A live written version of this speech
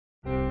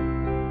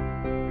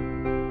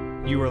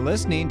You are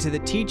listening to the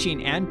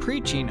teaching and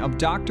preaching of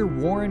Dr.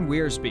 Warren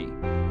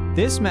Wiersbe.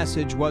 This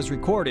message was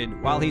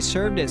recorded while he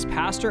served as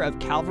pastor of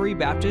Calvary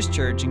Baptist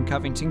Church in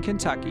Covington,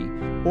 Kentucky,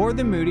 or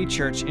the Moody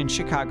Church in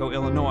Chicago,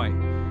 Illinois.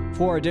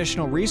 For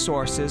additional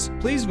resources,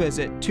 please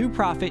visit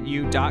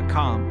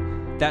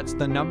 2prophetu.com. That's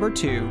the number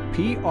 2,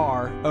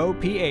 PROPHETU.com.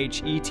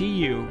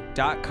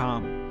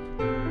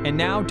 And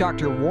now,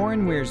 Dr.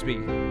 Warren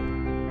Wiersbe.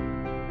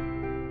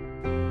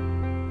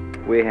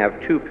 We have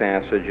two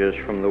passages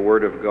from the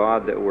Word of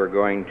God that we're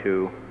going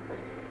to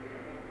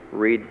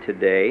read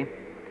today.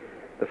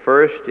 The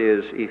first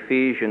is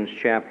Ephesians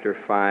chapter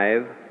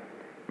 5,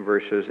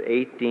 verses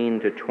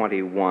 18 to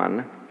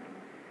 21.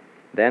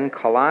 Then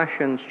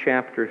Colossians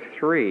chapter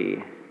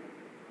 3,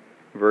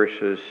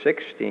 verses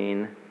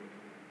 16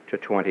 to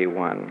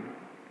 21.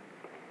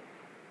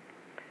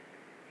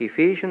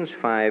 Ephesians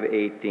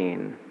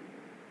 5:18.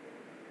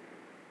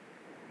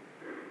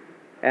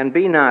 And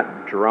be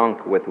not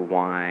drunk with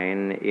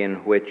wine,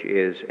 in which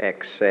is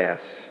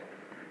excess,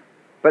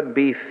 but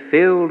be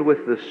filled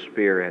with the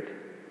Spirit,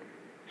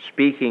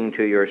 speaking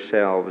to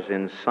yourselves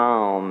in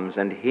psalms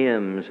and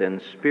hymns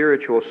and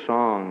spiritual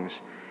songs,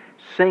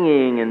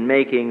 singing and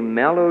making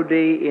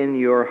melody in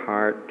your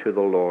heart to the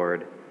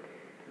Lord,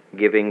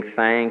 giving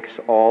thanks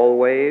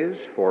always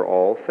for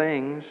all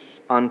things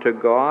unto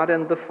God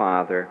and the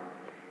Father,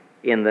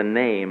 in the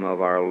name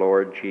of our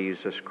Lord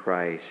Jesus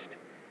Christ,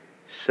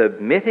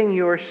 submitting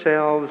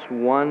yourselves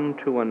one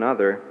to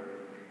another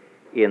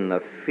in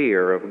the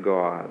fear of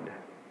God.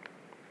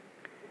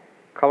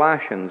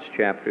 Colossians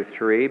chapter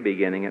 3,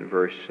 beginning at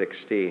verse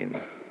 16.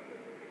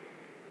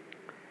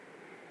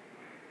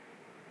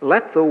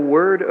 Let the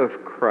word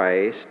of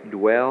Christ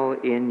dwell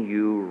in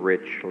you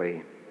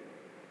richly,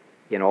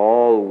 in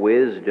all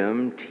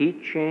wisdom,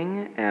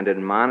 teaching and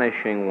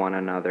admonishing one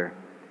another,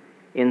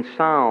 in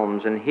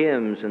psalms and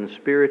hymns and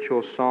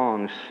spiritual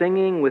songs,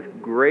 singing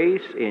with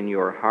grace in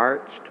your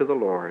hearts to the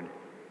Lord.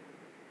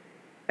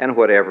 And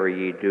whatever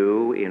ye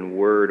do in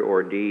word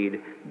or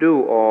deed,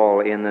 do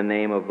all in the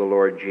name of the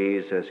Lord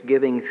Jesus,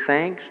 giving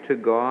thanks to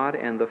God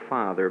and the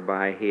Father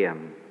by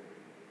him.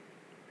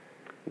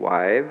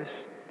 Wives,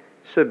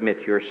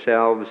 submit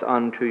yourselves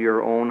unto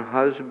your own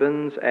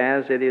husbands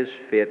as it is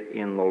fit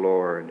in the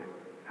Lord.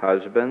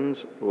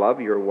 Husbands,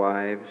 love your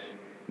wives,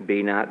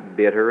 be not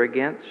bitter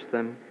against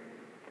them.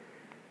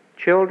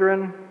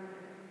 Children,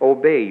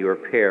 obey your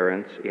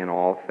parents in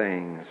all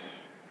things,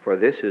 for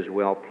this is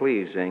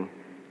well-pleasing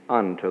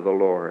unto the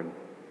Lord.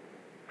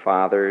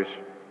 Fathers,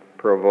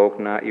 provoke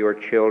not your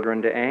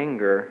children to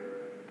anger,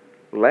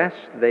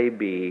 lest they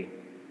be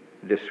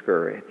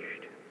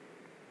discouraged.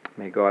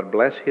 May God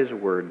bless his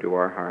word to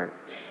our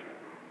hearts.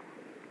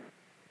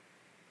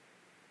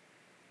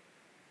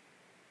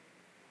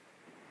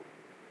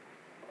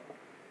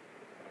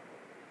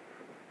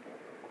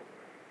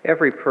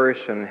 Every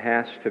person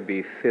has to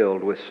be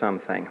filled with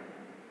something.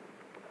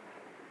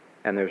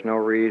 And there's no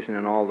reason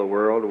in all the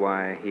world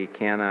why he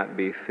cannot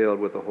be filled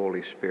with the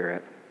Holy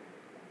Spirit.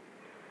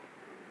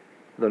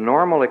 The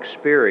normal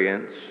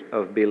experience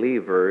of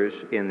believers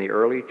in the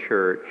early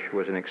church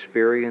was an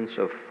experience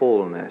of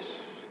fullness.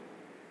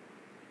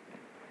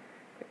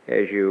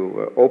 As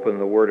you open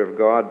the Word of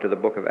God to the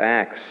book of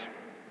Acts,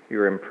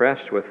 you're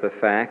impressed with the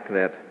fact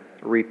that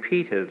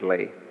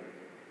repeatedly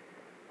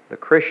the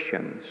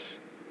Christians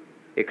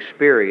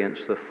experience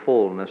the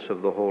fullness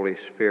of the Holy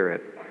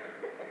Spirit.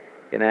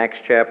 In Acts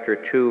chapter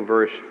 2,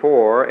 verse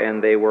 4,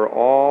 and they were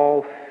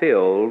all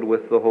filled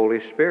with the Holy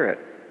Spirit.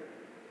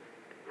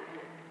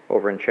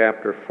 Over in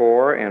chapter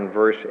 4 and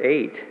verse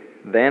 8,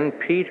 then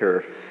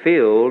Peter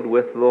filled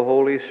with the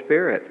Holy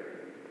Spirit.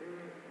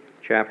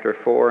 Chapter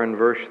 4 and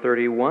verse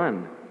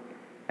 31,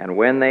 and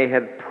when they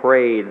had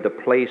prayed, the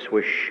place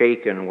was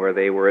shaken where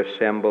they were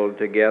assembled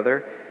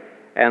together,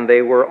 and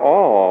they were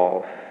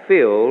all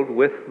filled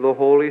with the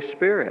Holy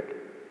Spirit.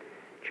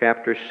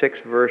 Chapter 6,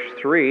 verse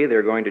 3,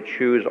 they're going to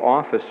choose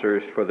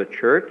officers for the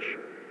church.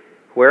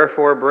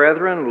 Wherefore,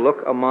 brethren,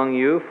 look among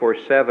you for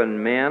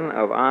 7 men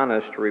of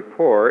honest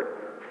report,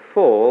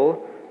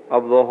 full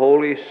of the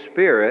Holy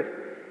Spirit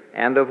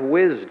and of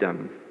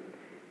wisdom.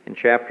 In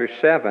chapter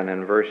 7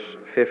 and verse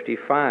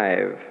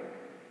 55,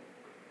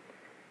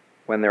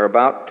 when they're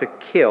about to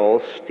kill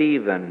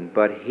Stephen,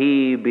 but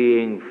he,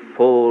 being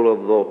full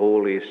of the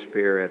Holy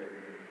Spirit,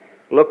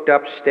 looked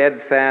up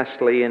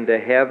steadfastly into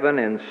heaven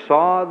and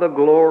saw the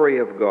glory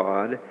of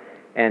God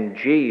and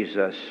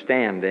Jesus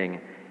standing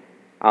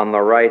on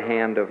the right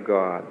hand of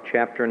God.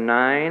 Chapter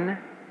 9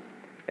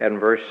 and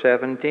verse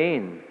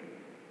 17.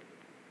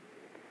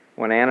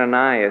 When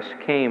Ananias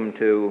came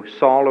to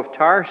Saul of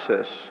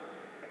Tarsus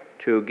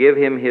to give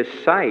him his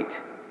sight,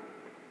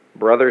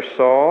 Brother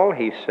Saul,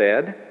 he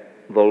said,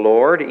 the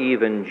Lord,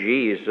 even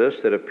Jesus,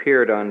 that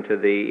appeared unto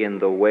thee in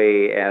the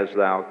way as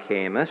thou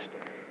camest,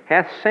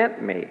 hath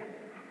sent me,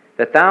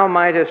 that thou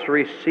mightest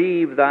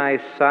receive thy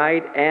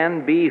sight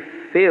and be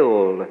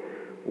filled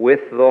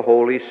with the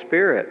Holy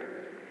Spirit.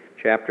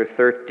 Chapter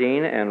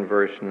 13 and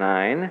verse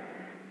 9,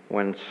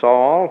 when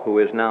Saul, who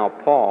is now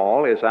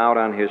Paul, is out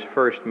on his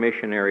first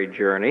missionary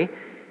journey,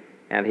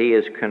 and he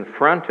is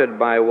confronted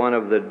by one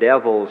of the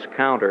devil's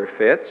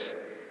counterfeits.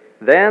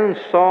 Then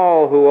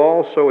Saul, who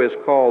also is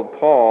called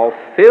Paul,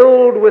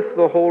 filled with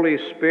the Holy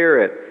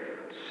Spirit,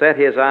 set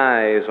his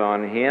eyes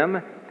on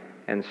him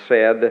and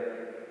said,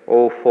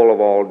 O full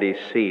of all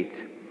deceit.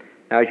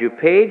 Now, as you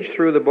page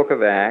through the book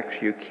of Acts,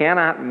 you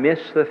cannot miss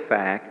the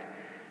fact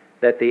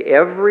that the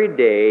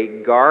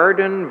everyday,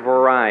 garden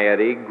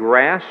variety,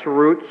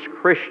 grassroots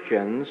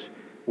Christians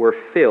were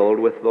filled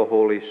with the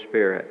Holy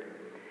Spirit.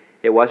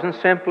 It wasn't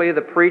simply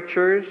the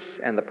preachers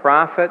and the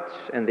prophets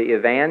and the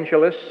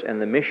evangelists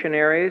and the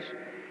missionaries.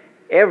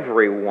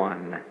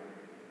 Everyone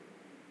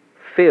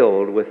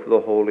filled with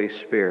the Holy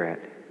Spirit.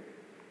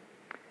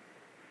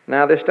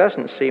 Now, this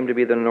doesn't seem to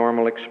be the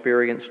normal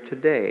experience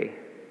today.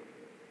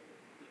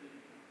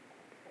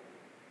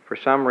 For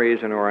some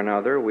reason or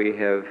another, we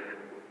have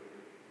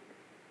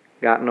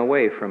gotten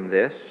away from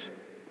this.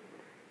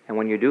 And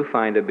when you do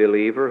find a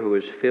believer who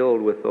is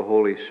filled with the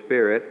Holy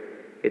Spirit,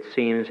 it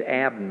seems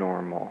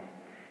abnormal.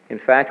 In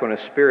fact, when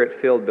a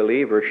Spirit-filled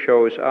believer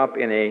shows up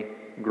in a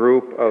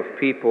group of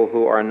people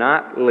who are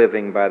not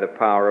living by the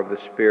power of the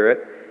Spirit,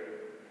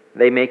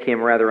 they make him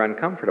rather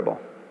uncomfortable.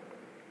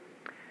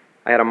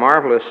 I had a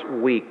marvelous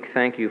week,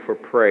 thank you for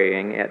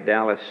praying, at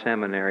Dallas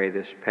Seminary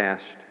this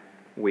past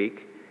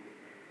week,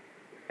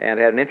 and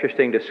had an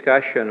interesting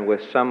discussion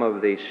with some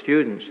of the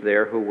students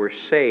there who were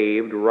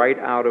saved right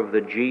out of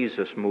the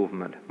Jesus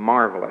movement.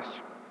 Marvelous.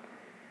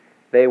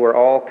 They were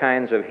all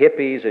kinds of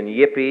hippies and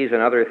yippies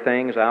and other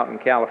things out in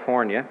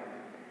California,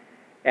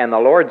 and the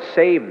Lord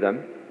saved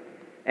them,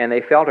 and they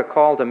felt a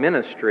call to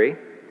ministry,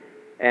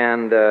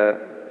 and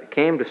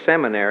came to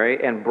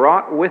seminary and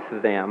brought with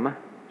them,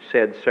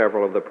 said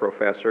several of the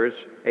professors,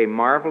 a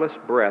marvelous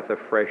breath of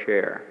fresh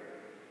air.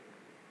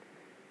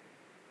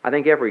 I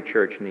think every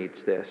church needs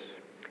this.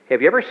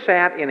 Have you ever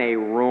sat in a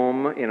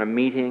room, in a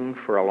meeting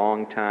for a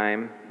long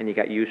time, and you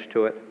got used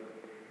to it?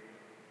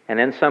 And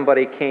then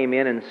somebody came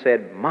in and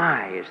said,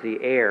 "My, is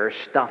the air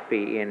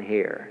stuffy in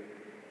here."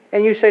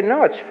 And you say,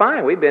 "No, it's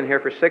fine. We've been here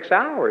for 6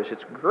 hours.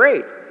 It's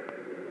great."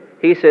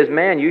 He says,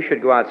 "Man, you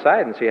should go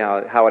outside and see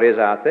how it is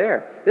out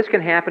there." This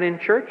can happen in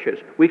churches.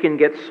 We can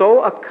get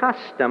so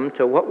accustomed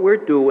to what we're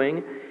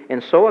doing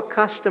and so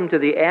accustomed to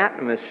the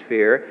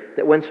atmosphere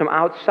that when some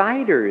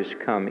outsiders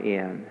come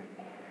in,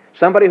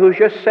 somebody who's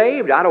just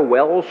saved out of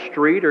Wells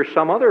Street or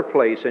some other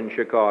place in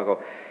Chicago,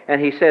 and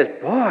he says,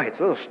 "Boy, it's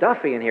a little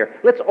stuffy in here.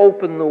 Let's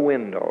open the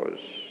windows."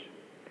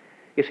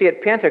 You see,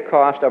 at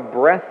Pentecost, a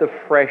breath of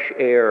fresh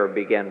air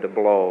began to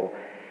blow,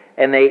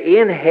 and they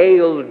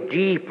inhaled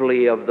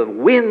deeply of the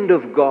wind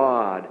of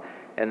God,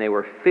 and they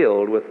were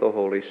filled with the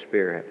Holy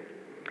Spirit.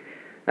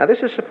 Now,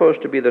 this is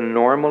supposed to be the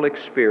normal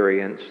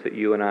experience that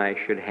you and I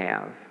should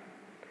have.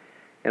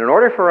 And in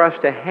order for us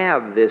to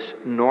have this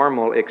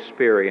normal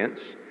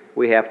experience,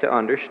 we have to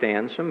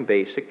understand some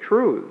basic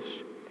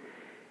truths.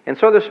 And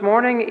so this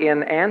morning,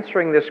 in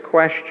answering this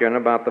question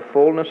about the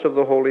fullness of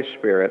the Holy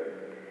Spirit,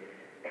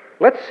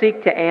 let's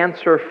seek to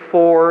answer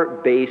 4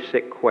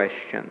 basic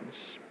questions.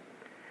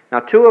 Now,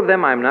 2 of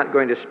them I'm not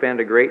going to spend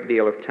a great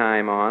deal of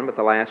time on, but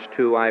the last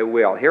 2 I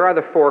will. Here are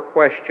the 4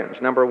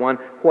 questions. Number 1,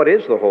 what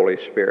is the Holy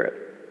Spirit?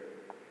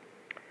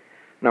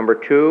 Number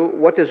 2,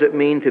 what does it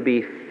mean to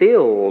be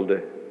filled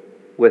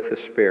with the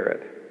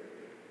Spirit?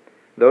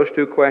 Those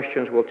 2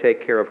 questions we'll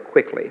take care of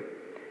quickly.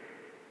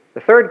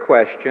 The 3rd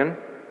question,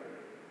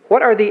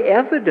 what are the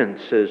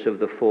evidences of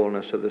the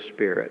fullness of the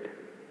Spirit?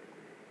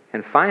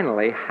 And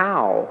finally,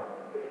 how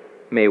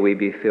may we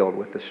be filled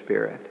with the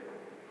Spirit?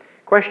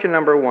 Question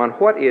number 1,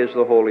 what is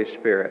the Holy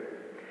Spirit?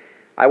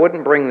 I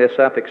wouldn't bring this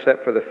up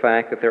except for the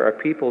fact that there are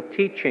people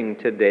teaching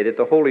today that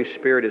the Holy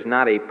Spirit is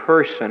not a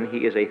person,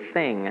 He is a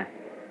thing.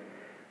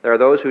 There are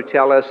those who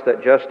tell us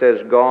that just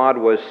as God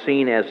was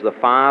seen as the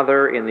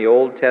Father in the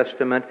Old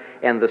Testament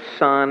and the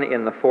Son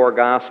in the 4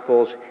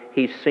 Gospels,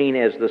 He's seen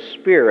as the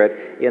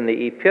Spirit in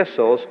the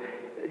epistles.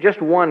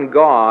 Just one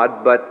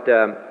God, but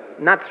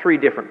not 3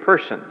 different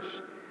persons.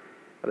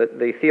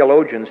 The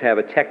theologians have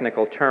a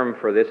technical term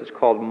for this. It's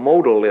called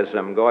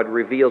modalism. God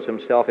reveals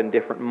Himself in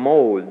different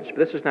modes. But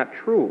this is not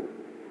true.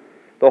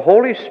 The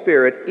Holy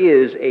Spirit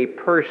is a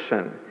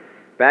person.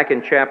 Back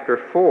in chapter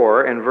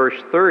 4 and verse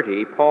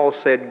 30, Paul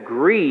said,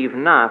 "Grieve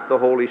not the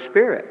Holy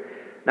Spirit."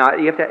 Now,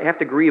 you have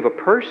to grieve a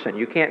person.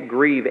 You can't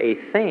grieve a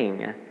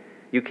thing.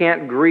 You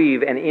can't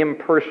grieve an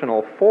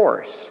impersonal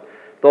force.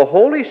 The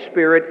Holy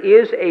Spirit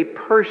is a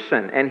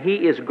person, and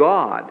He is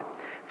God.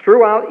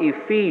 Throughout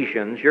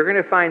Ephesians, you're going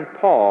to find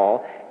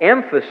Paul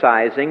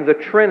emphasizing the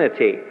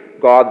Trinity,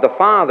 God the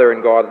Father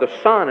and God the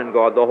Son and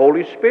God the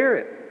Holy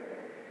Spirit.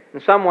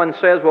 And someone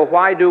says, well,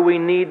 why do we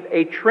need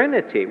a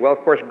Trinity? Well, of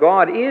course,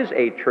 God is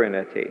a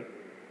Trinity.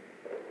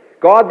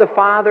 God the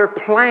Father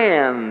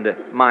planned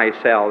my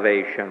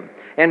salvation,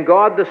 and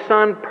God the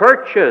Son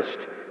purchased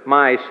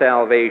my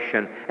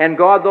salvation, and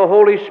God the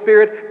Holy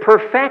Spirit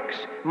perfects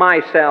my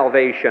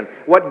salvation.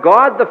 What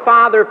God the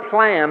Father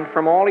planned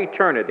from all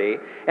eternity,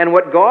 and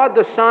what God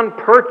the Son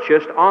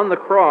purchased on the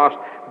cross,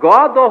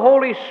 God the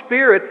Holy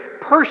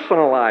Spirit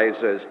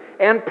personalizes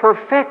and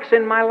perfects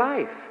in my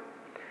life.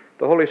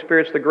 The Holy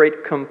Spirit's the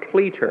great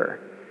completer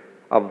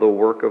of the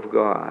work of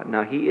God.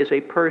 Now, He is a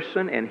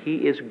person and He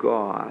is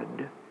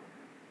God.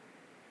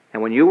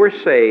 And when you were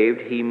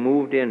saved, He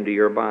moved into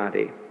your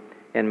body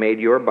and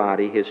made your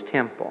body His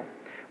temple.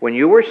 When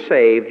you were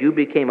saved, you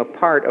became a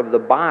part of the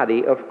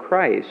body of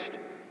Christ.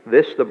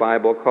 This the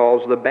Bible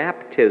calls the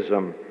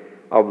baptism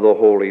of the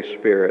Holy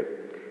Spirit.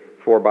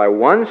 For by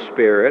one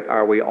Spirit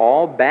are we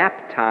all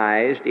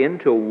baptized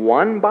into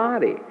one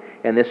body.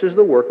 And this is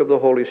the work of the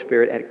Holy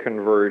Spirit at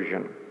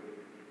conversion.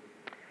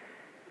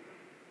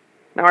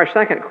 Now our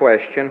second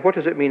question, what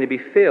does it mean to be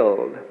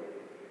filled?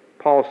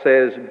 Paul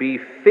says, be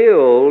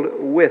filled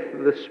with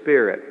the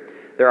Spirit.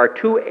 There are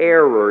two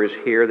errors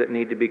here that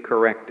need to be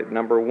corrected.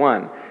 Number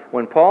one,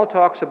 when Paul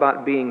talks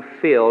about being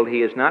filled,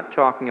 he is not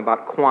talking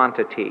about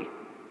quantity.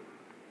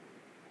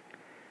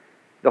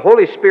 The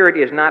Holy Spirit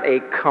is not a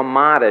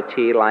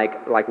commodity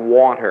like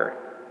water.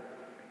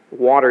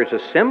 Water is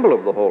a symbol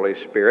of the Holy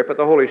Spirit, but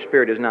the Holy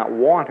Spirit is not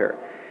water.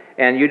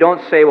 And you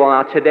don't say, well,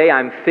 now today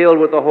I'm filled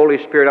with the Holy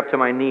Spirit up to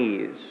my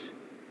knees.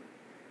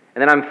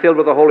 And then I'm filled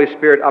with the Holy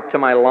Spirit up to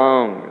my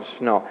lungs.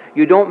 No,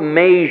 you don't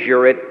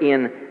measure it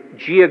in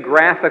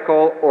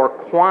geographical or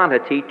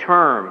quantity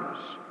terms.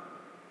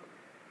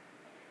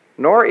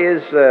 Nor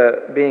is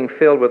being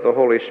filled with the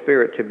Holy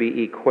Spirit to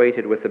be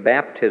equated with the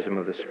baptism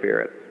of the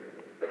Spirit.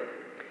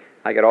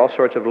 I get all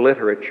sorts of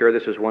literature.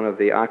 This is one of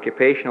the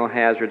occupational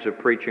hazards of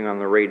preaching on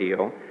the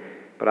radio.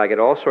 But I get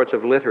all sorts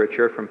of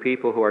literature from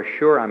people who are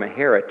sure I'm a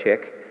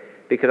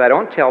heretic because I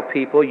don't tell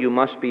people you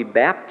must be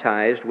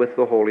baptized with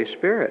the Holy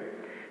Spirit.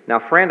 Now,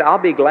 friend, I'll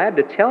be glad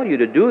to tell you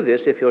to do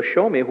this if you'll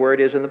show me where it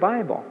is in the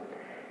Bible.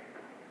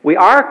 We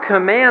are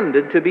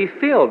commanded to be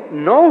filled.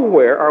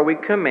 Nowhere are we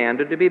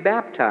commanded to be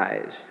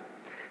baptized.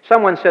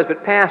 Someone says,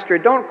 but Pastor,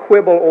 don't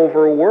quibble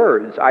over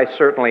words. I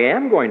certainly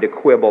am going to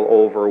quibble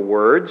over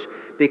words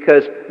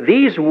because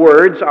these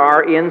words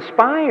are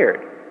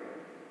inspired.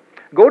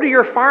 Go to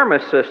your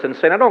pharmacist and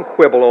say, now don't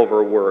quibble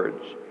over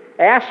words.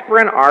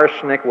 Aspirin,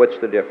 arsenic, what's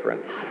the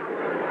difference?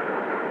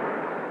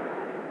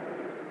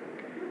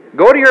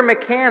 Go to your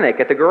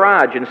mechanic at the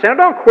garage and say, now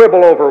don't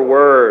quibble over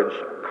words.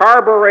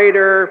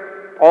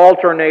 Carburetor,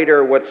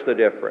 alternator, what's the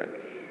difference?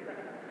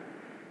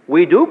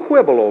 We do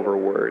quibble over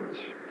words.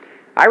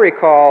 I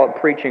recall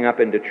preaching up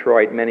in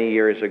Detroit many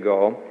years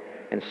ago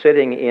and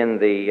sitting in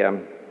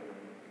the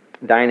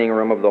dining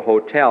room of the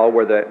hotel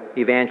where the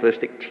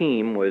evangelistic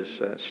team was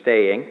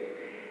staying,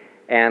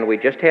 and we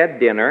just had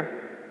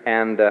dinner,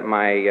 and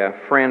my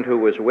friend who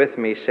was with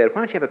me said, why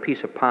don't you have a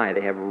piece of pie?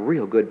 They have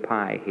real good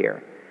pie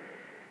here.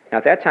 Now,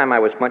 at that time, I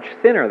was much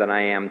thinner than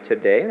I am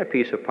today, and a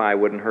piece of pie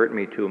wouldn't hurt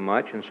me too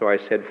much, and so I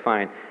said,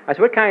 fine. I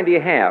said, what kind do you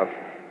have?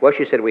 Well,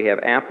 she said, we have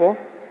apple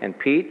and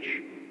peach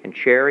and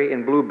cherry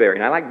and blueberry.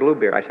 And I like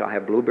blueberry. I said, I'll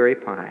have blueberry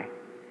pie.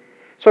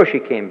 So she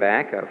came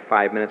back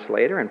 5 minutes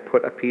later and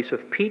put a piece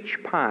of peach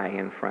pie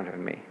in front of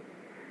me.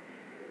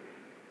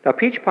 Now,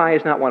 peach pie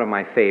is not one of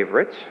my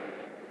favorites.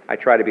 I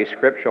try to be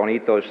scriptural and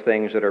eat those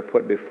things that are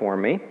put before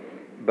me,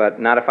 but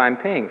not if I'm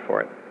paying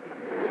for it.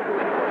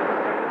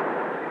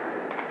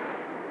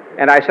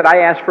 And I said, I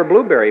asked for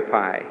blueberry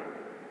pie.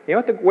 You know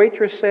what the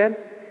waitress said?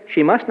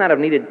 She must not have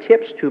needed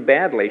tips too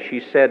badly.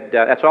 She said,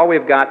 that's all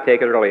we've got,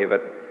 take it or leave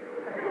it.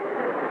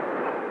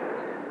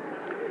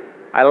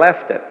 I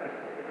left it.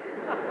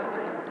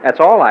 That's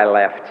all I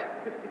left.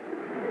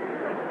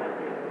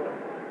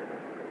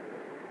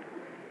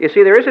 You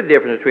see, there is a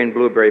difference between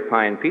blueberry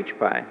pie and peach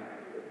pie.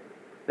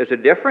 There's a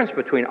difference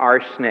between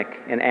arsenic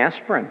and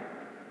aspirin.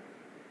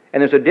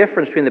 And there's a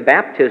difference between the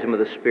baptism of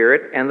the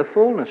Spirit and the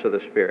fullness of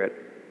the Spirit.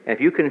 And if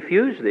you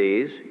confuse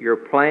these, you're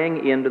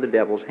playing into the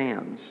devil's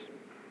hands.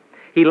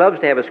 He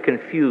loves to have us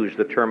confuse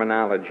the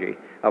terminology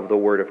of the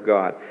Word of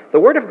God. The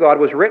Word of God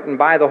was written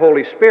by the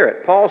Holy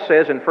Spirit. Paul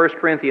says in 1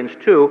 Corinthians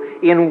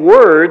 2, in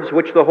words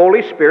which the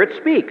Holy Spirit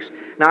speaks.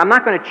 Now, I'm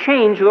not going to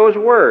change those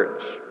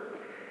words.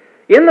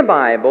 In the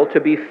Bible,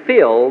 to be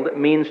filled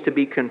means to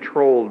be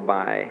controlled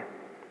by.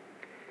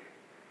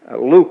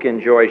 Luke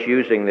enjoys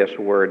using this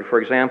word.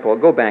 For example,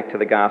 go back to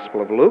the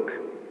Gospel of Luke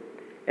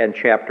and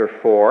chapter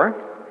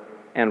 4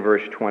 and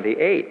verse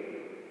 28.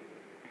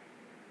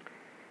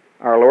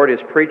 Our Lord is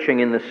preaching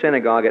in the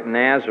synagogue at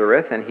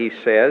Nazareth, and he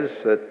says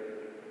that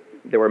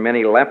there were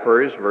many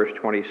lepers, verse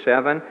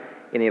 27,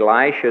 in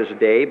Elisha's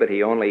day, but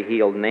he only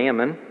healed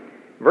Naaman.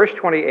 Verse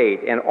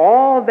 28, and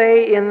all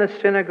they in the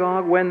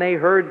synagogue, when they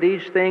heard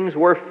these things,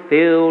 were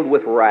filled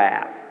with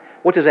wrath.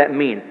 What does that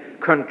mean?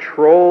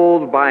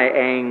 Controlled by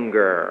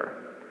anger.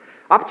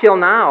 Up till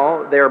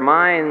now, their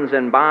minds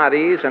and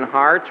bodies and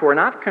hearts were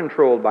not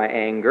controlled by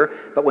anger,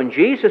 but when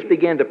Jesus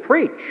began to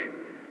preach,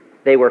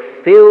 they were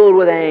filled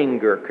with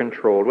anger,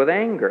 controlled with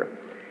anger.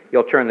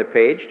 You'll turn the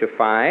page to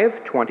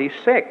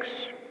 5:26.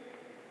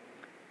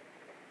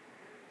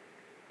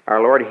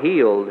 Our Lord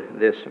healed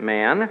this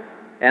man,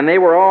 and they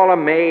were all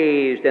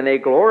amazed, and they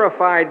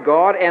glorified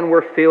God and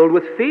were filled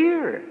with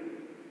fear,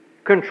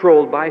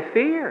 controlled by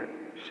fear,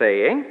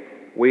 saying,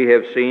 we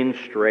have seen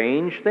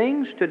strange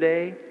things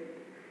today.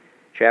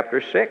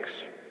 Chapter 6,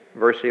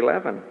 verse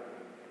 11.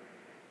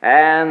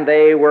 And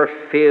they were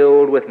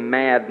filled with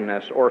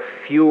madness or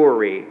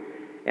fury,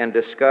 and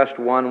discussed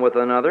one with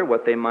another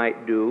what they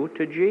might do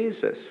to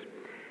Jesus.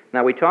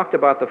 Now, we talked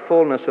about the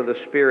fullness of the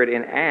Spirit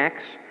in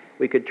Acts.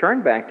 We could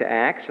turn back to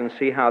Acts and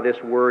see how this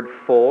word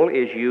full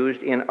is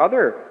used in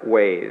other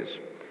ways.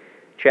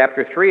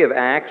 Chapter 3 of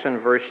Acts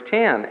and verse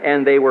 10,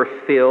 and they were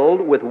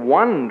filled with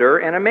wonder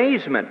and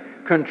amazement,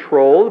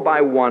 controlled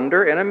by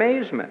wonder and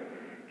amazement.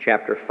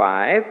 Chapter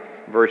 5,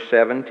 verse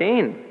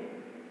 17.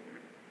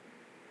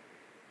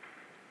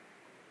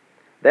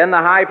 Then the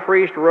high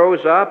priest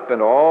rose up, and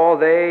all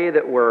they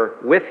that were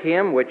with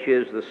him, which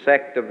is the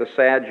sect of the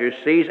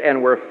Sadducees,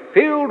 and were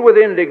filled with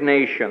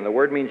indignation. The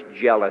word means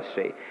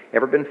jealousy.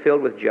 Ever been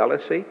filled with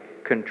jealousy?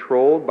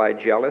 Controlled by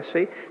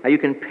jealousy? Now you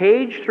can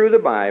page through the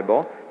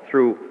Bible,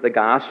 through the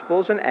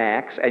Gospels and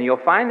Acts, and you'll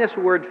find this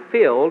word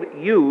filled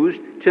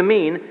used to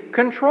mean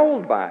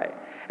controlled by.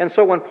 And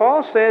so when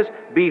Paul says,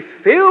 be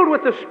filled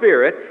with the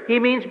Spirit, he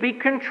means be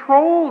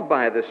controlled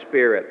by the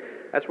Spirit.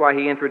 That's why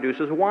he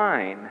introduces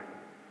wine.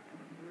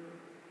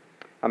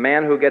 A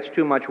man who gets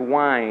too much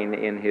wine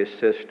in his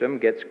system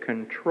gets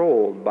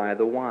controlled by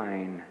the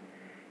wine.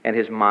 And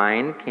his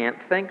mind can't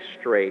think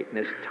straight, and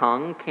his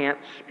tongue can't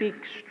speak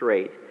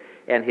straight,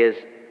 and his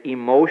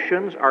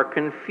emotions are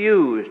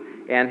confused,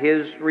 and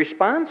his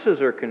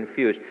responses are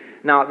confused.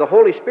 Now, the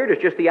Holy Spirit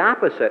is just the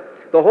opposite.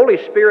 The Holy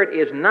Spirit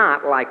is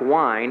not, like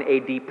wine,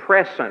 a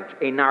depressant,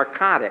 a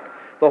narcotic.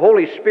 The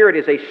Holy Spirit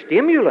is a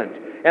stimulant.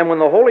 And when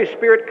the Holy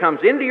Spirit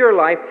comes into your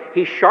life,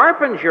 He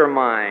sharpens your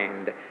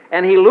mind,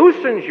 and He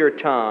loosens your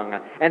tongue,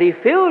 and He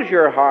fills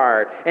your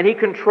heart, and He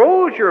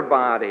controls your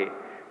body.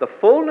 The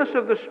fullness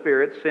of the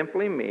Spirit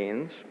simply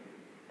means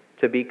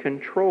to be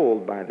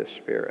controlled by the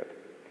Spirit.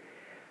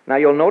 Now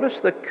you'll notice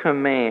the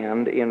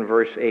command in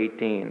verse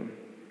 18.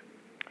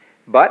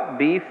 But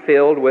be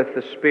filled with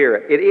the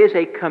Spirit. It is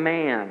a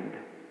command.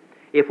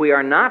 If we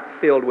are not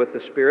filled with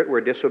the Spirit,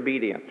 we're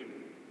disobedient.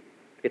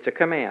 It's a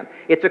command.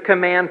 It's a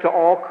command to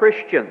all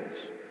Christians,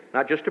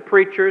 not just to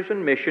preachers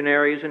and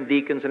missionaries and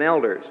deacons and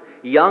elders,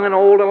 young and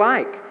old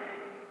alike.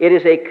 It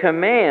is a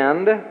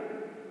command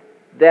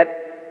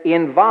that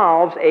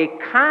involves a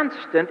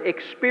constant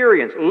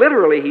experience.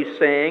 Literally, he's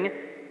saying,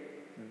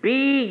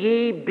 be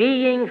ye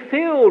being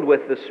filled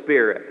with the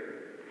Spirit.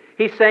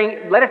 He's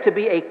saying, let it to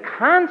be a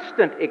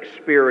constant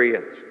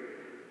experience,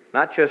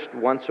 not just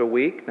once a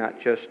week,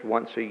 not just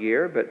once a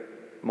year, but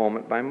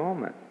moment by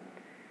moment.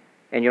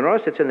 And you'll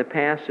notice it's in the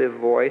passive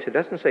voice. It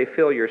doesn't say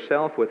fill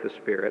yourself with the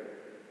Spirit.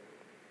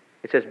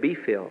 It says be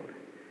filled,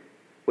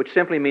 which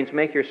simply means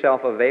make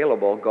yourself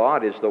available.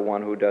 God is the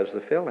one who does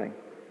the filling.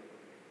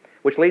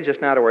 Which leads us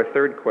now to our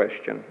third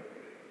question.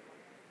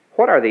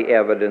 What are the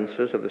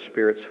evidences of the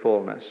Spirit's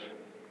fullness?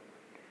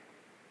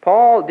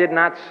 Paul did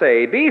not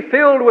say, be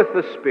filled with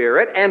the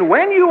Spirit, and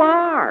when you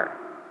are,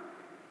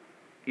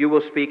 you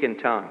will speak in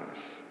tongues.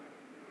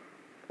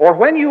 Or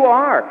when you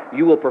are,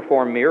 you will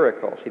perform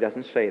miracles. He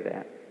doesn't say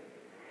that.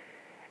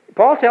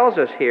 Paul tells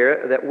us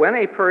here that when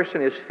a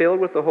person is filled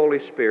with the Holy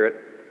Spirit,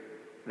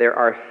 there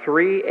are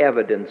three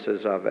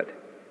evidences of it.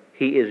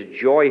 He is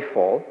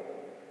joyful,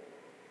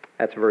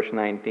 that's verse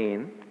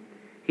 19.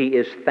 He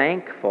is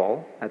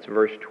thankful, that's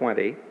verse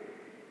 20.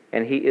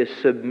 And he is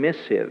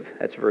submissive,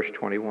 that's verse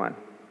 21.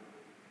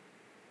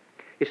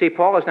 You see,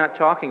 Paul is not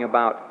talking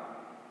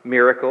about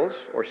miracles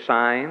or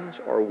signs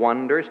or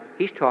wonders.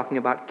 He's talking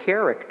about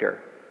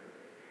character.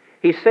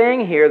 He's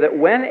saying here that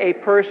when a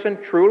person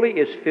truly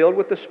is filled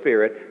with the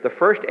Spirit, the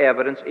first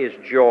evidence is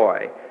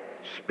joy.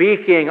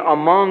 Speaking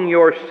among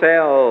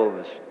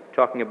yourselves,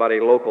 talking about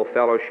a local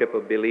fellowship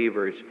of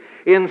believers,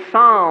 in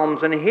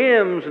psalms and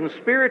hymns and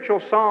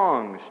spiritual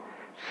songs,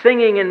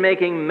 singing and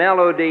making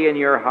melody in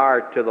your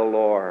heart to the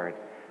Lord.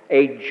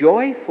 A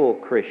joyful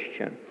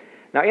Christian.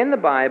 Now in the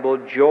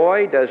Bible,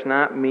 joy does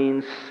not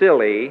mean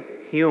silly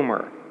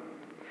humor.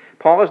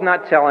 Paul is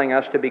not telling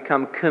us to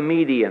become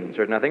comedians.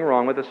 There's nothing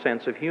wrong with a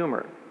sense of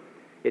humor.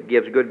 It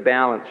gives good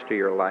balance to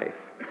your life.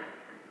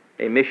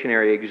 A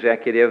missionary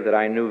executive that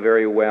I knew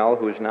very well,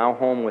 who's now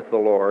home with the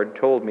Lord,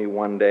 told me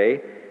one day,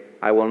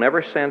 I will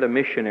never send a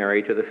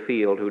missionary to the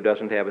field who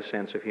doesn't have a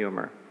sense of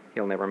humor.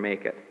 He'll never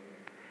make it.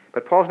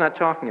 But Paul's not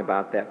talking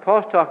about that.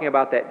 Paul's talking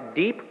about that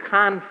deep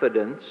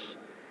confidence,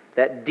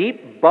 that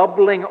deep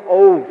bubbling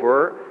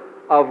over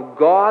of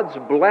God's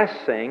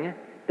blessing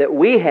that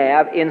we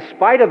have in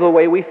spite of the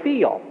way we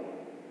feel,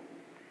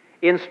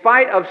 in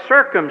spite of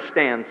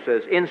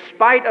circumstances, in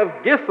spite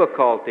of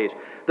difficulties.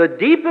 The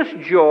deepest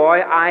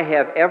joy I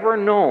have ever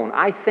known,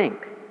 I think,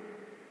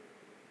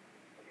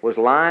 was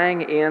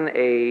lying in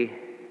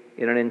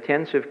an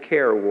intensive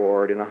care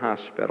ward in a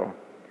hospital,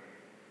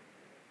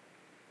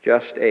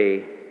 just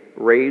a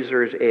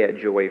razor's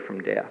edge away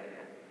from death.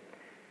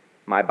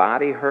 My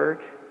body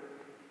hurt,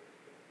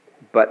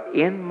 but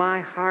in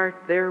my heart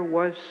there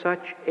was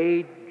such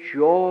a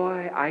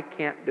joy I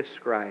can't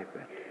describe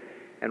it.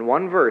 And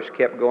one verse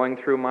kept going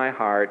through my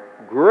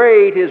heart,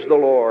 great is the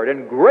Lord,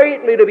 and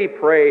greatly to be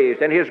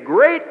praised, and His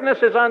greatness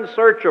is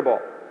unsearchable.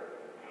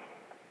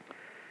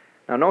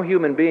 Now, no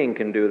human being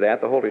can do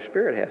that. The Holy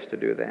Spirit has to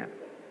do that.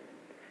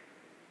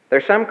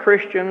 There's some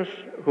Christians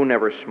who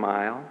never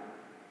smile,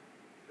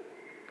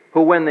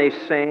 who when they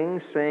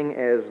sing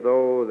as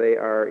though they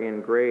are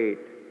in great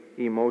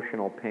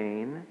emotional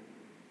pain.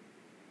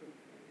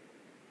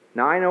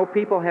 Now, I know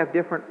people have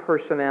different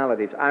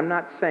personalities. I'm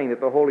not saying that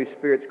the Holy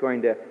Spirit's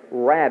going to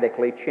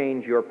radically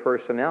change your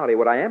personality.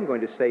 What I am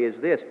going to say is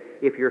this: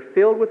 if you're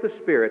filled with the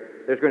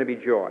Spirit, there's going to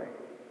be joy.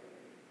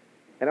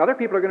 And other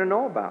people are going to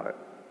know about it,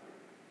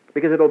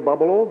 because it'll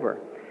bubble over.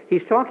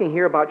 He's talking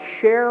here about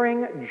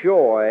sharing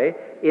joy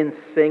in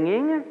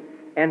singing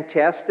and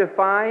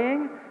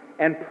testifying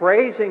and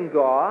praising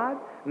God,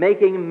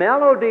 making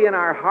melody in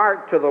our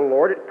heart to the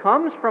Lord. It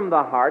comes from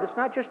the heart. It's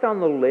not just on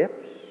the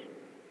lips.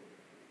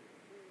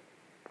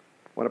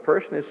 When a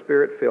person is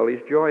Spirit-filled,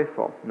 he's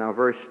joyful. Now,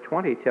 verse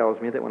 20 tells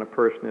me that when a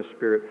person is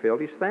Spirit-filled,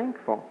 he's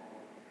thankful.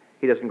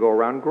 He doesn't go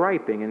around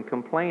griping and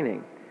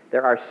complaining.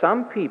 There are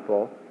some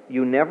people,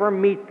 you never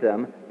meet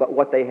them, but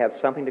what they have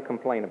something to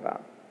complain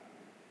about.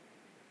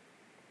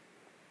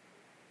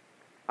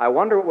 I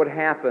wonder what would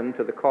happen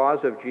to the cause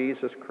of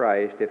Jesus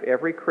Christ if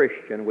every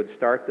Christian would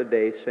start the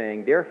day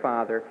saying, "Dear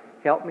Father,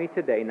 help me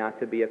today not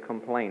to be a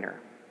complainer."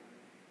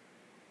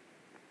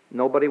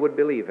 Nobody would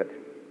believe it.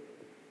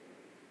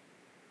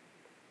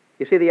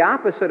 You see, the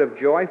opposite of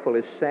joyful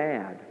is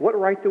sad. What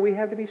right do we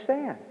have to be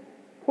sad?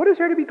 What is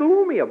there to be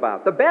gloomy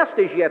about? The best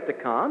is yet to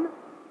come.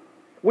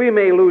 We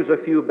may lose a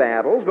few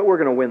battles, but we're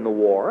going to win the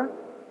war.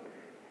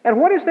 And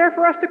what is there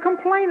for us to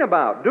complain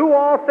about? Do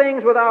all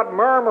things without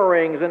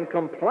murmurings and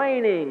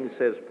complainings,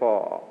 says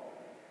Paul.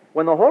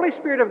 When the Holy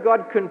Spirit of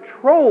God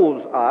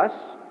controls us,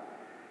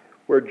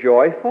 we're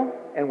joyful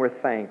and we're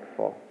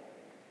thankful.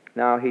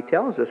 Now, he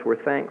tells us we're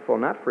thankful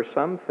not for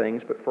some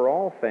things, but for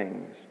all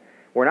things.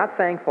 We're not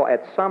thankful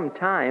at some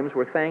times,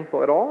 we're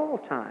thankful at all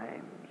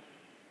times.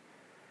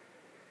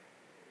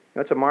 You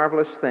know, it's a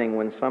marvelous thing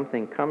when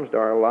something comes to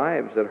our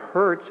lives that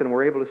hurts and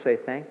we're able to say,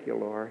 "Thank you,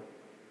 Lord.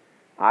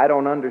 I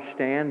don't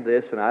understand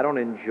this and I don't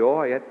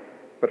enjoy it,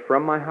 but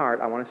from my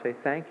heart I want to say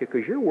thank you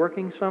because you're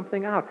working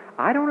something out.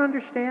 I don't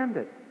understand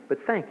it, but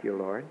thank you,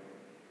 Lord."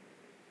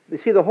 You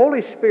see, the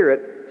Holy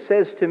Spirit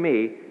says to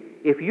me,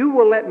 if you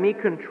will let me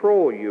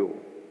control you,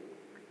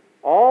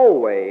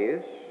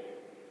 always,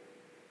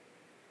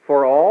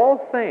 for all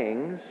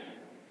things,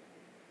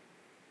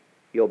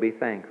 you'll be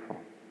thankful.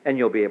 And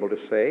you'll be able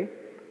to say,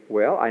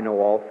 "Well, I know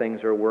all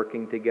things are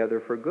working together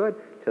for good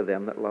to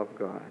them that love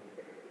God."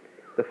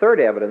 The third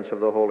evidence of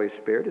the Holy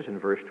Spirit is in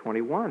verse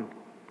 21.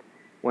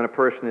 When a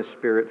person is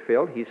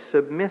Spirit-filled, he's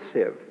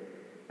submissive.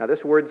 Now,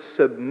 this word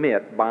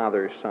submit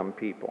bothers some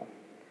people.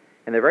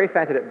 And the very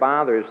fact that it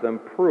bothers them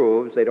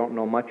proves they don't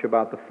know much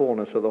about the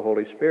fullness of the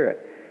Holy Spirit.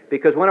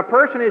 Because when a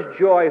person is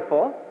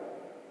joyful,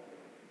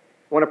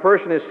 when a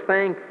person is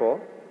thankful,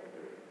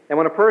 and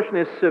when a person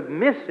is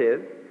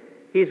submissive,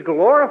 he's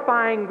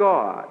glorifying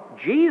God.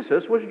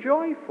 Jesus was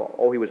joyful.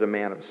 Oh, he was a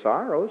man of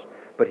sorrows,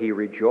 but he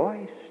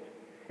rejoiced.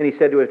 And he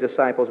said to his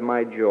disciples,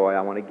 "My joy I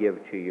want to give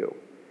to you."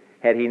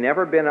 Had he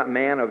never been a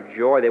man of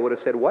joy, they would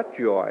have said, "What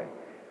joy?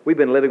 We've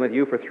been living with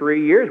you for 3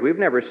 years. We've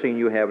never seen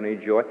you have any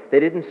joy." They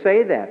didn't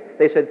say that.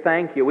 They said,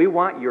 "Thank you. We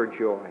want your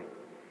joy."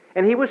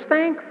 And he was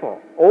thankful.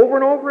 Over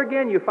and over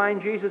again, you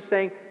find Jesus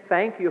saying,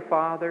 "Thank you,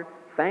 Father.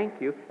 Thank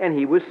you." And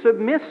he was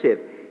submissive,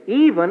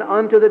 even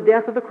unto the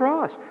death of the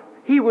cross.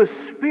 He was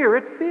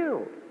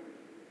Spirit-filled.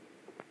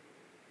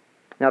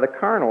 Now, the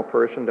carnal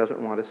person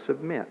doesn't want to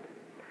submit.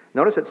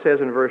 Notice it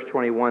says in verse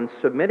 21,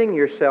 "Submitting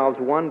yourselves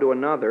one to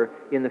another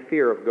in the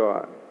fear of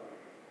God."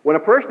 When a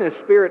person is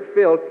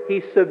Spirit-filled,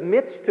 he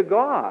submits to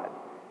God.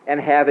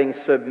 And having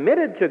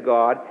submitted to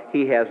God,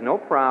 he has no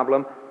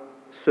problem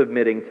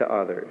submitting to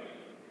others.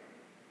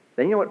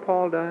 Then you know what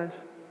Paul does?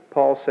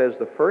 Paul says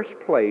the first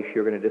place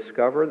you're going to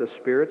discover the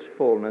Spirit's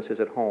fullness is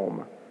at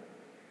home.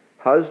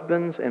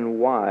 Husbands and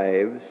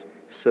wives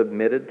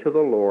submitted to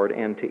the Lord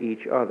and to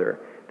each other.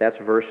 That's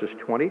verses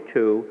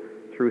 22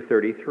 through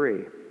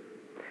 33.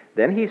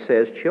 Then he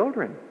says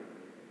children.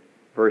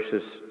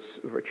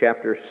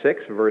 Chapter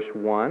 6, verse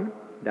 1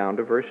 down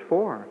to verse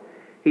 4.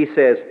 He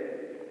says,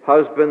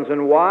 husbands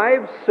and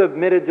wives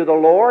submitted to the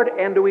Lord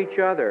and to each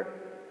other.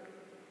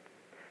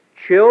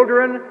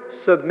 Children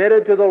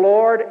submitted to the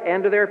Lord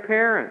and to their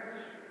parents.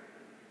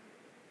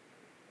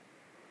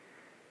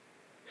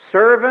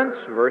 Servants,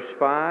 verse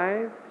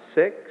 5,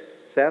 6,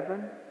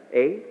 7,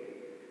 8,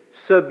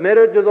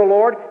 submitted to the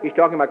Lord. He's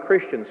talking about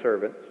Christian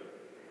servants.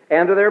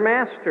 And to their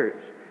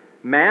masters.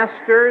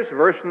 Masters,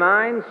 verse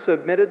 9,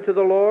 submitted to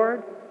the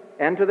Lord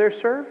and to their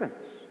servants.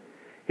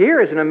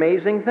 Here is an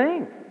amazing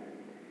thing.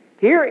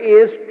 Here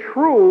is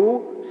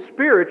true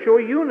spiritual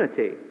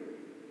unity.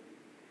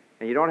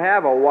 And you don't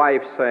have a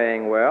wife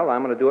saying, "Well,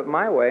 I'm going to do it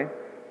my way."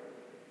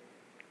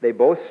 They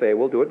both say,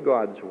 "We'll do it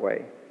God's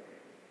way."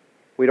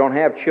 We don't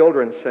have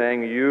children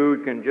saying,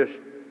 "You can just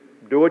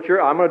do it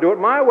I'm going to do it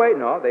my way."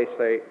 No, they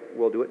say,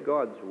 "We'll do it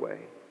God's way."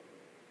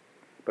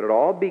 But it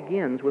all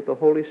begins with the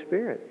Holy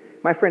Spirit.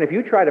 My friend, if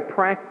you try to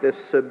practice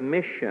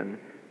submission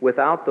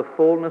without the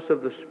fullness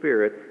of the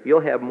Spirit, you'll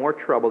have more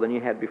trouble than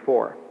you had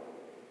before.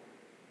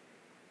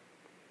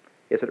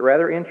 is it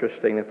rather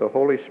interesting that the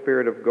Holy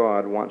Spirit of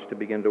God wants to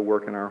begin to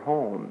work in our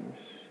homes.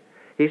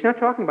 He's not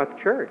talking about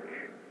the church.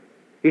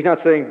 He's not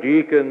saying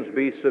deacons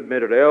be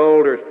submitted,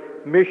 elders,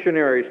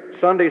 missionaries,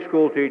 Sunday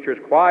school teachers,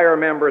 choir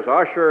members,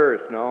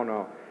 ushers.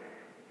 No.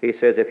 He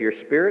says if you're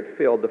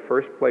Spirit-filled, the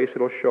first place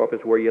it'll show up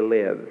is where you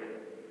live.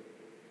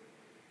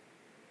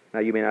 Now,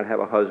 you may not have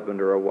a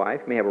husband or a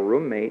wife. You may have a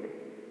roommate.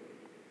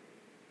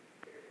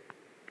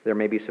 There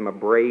may be some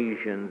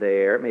abrasion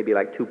there. It may be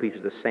like two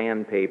pieces of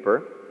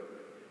sandpaper.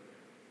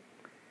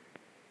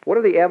 What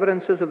are the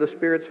evidences of the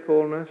Spirit's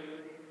fullness?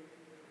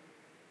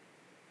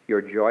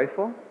 You're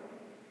joyful,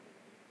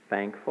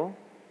 thankful,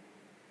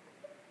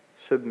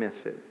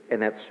 submissive.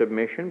 And that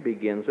submission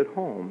begins at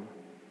home.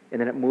 And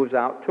then it moves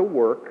out to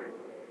work.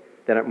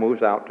 Then it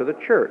moves out to the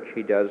church.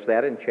 He does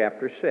that in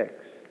chapter 6.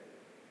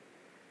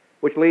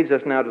 Which leads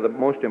us now to the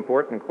most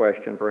important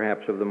question,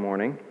 perhaps, of the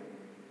morning.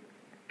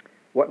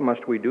 What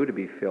must we do to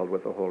be filled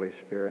with the Holy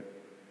Spirit?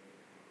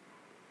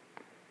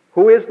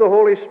 Who is the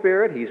Holy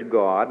Spirit? He's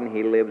God, and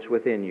He lives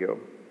within you.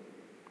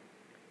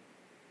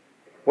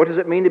 What does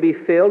it mean to be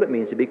filled? It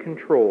means to be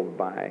controlled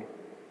by.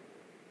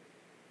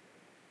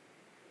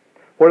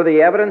 What are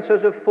the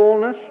evidences of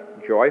fullness?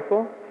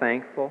 Joyful,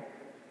 thankful,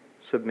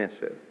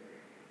 submissive.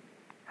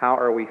 How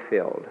are we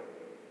filled?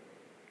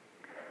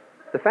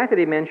 The fact that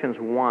he mentions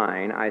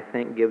wine, I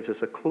think, gives us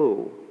a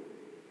clue.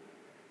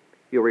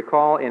 You'll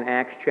recall in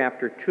Acts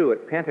chapter 2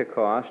 at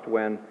Pentecost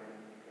when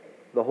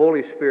the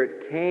Holy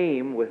Spirit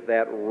came with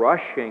that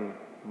rushing,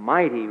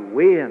 mighty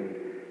wind.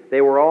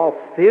 They were all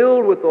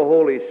filled with the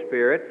Holy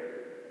Spirit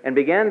and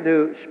began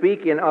to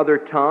speak in other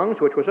tongues,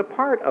 which was a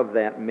part of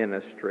that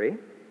ministry.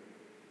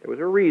 There was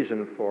a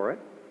reason for it.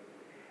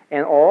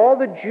 And all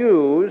the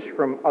Jews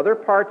from other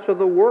parts of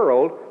the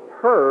world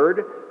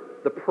heard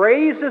the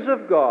praises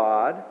of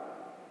God,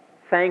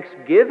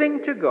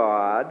 thanksgiving to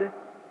God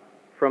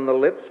from the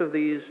lips of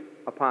these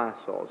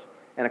apostles.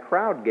 And a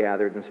crowd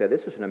gathered and said,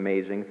 this is an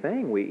amazing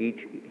thing. We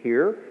each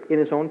hear in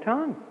his own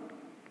tongue.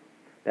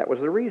 That was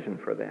the reason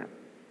for that.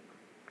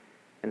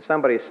 And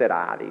somebody said,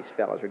 these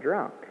fellows are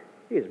drunk.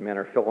 These men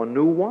are full of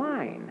new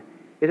wine.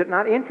 Is it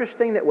not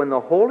interesting that when the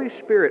Holy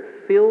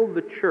Spirit filled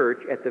the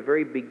church at the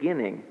very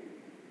beginning,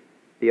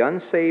 the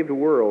unsaved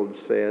world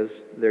says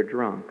they're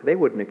drunk? They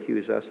wouldn't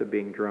accuse us of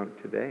being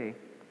drunk today.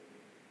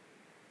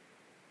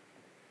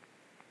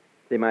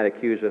 They might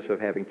accuse us of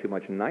having too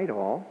much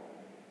Nitol.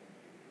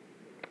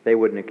 They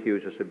wouldn't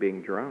accuse us of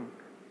being drunk.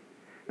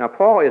 Now,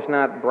 Paul is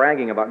not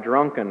bragging about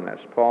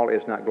drunkenness. Paul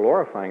is not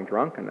glorifying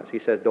drunkenness.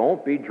 He says,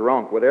 don't be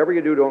drunk. Whatever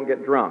you do, don't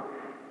get drunk.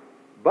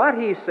 But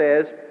he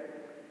says,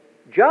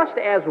 just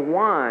as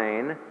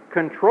wine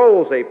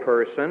controls a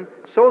person,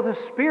 so the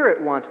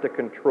Spirit wants to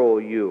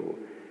control you.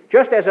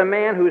 Just as a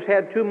man who's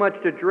had too much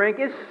to drink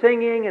is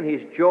singing and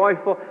he's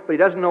joyful, but he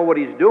doesn't know what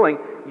he's doing,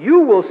 you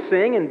will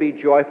sing and be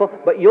joyful,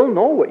 but you'll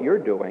know what you're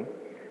doing.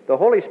 The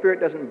Holy Spirit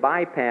doesn't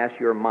bypass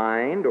your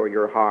mind or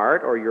your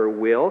heart or your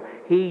will.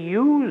 He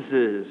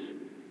uses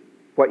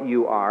what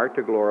you are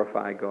to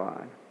glorify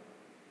God.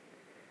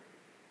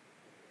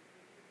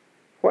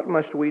 What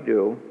must we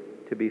do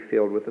to be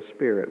filled with the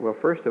Spirit? Well,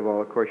 first of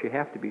all, of course, you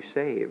have to be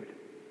saved.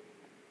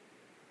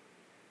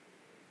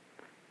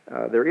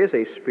 There is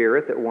a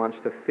spirit that wants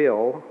to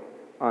fill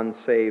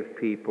unsaved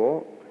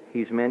people.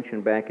 He's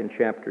mentioned back in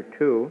chapter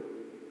 2,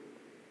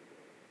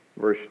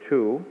 verse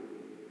 2,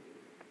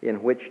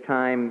 in which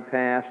time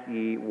past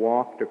ye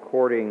walked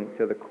according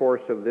to the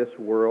course of this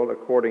world,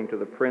 according to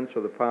the prince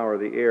of the power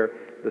of the air,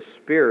 the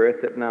spirit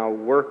that now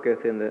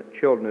worketh in the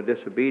children of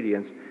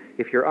disobedience.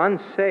 If you're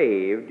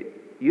unsaved,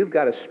 you've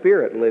got a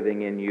spirit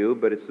living in you,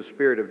 but it's the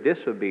spirit of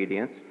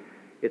disobedience.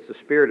 It's the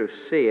spirit of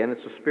sin.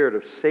 It's the spirit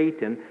of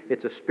Satan.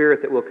 It's a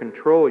spirit that will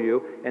control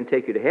you and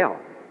take you to hell.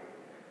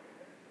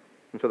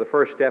 And so the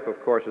first step, of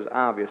course, is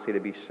obviously to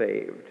be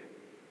saved.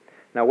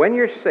 Now, when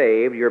you're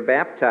saved, you're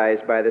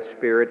baptized by the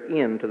Spirit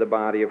into the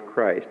body of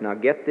Christ. Now,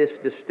 get this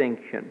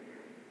distinction.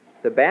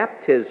 The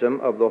baptism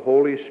of the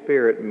Holy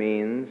Spirit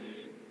means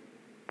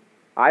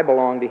I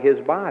belong to His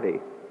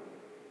body.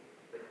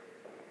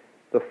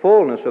 The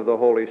fullness of the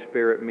Holy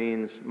Spirit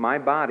means my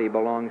body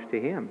belongs to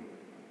Him.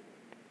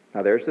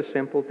 Now, there's the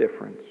simple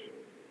difference.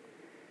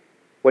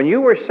 When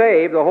you were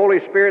saved, the Holy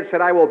Spirit said,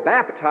 I will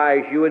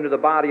baptize you into the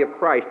body of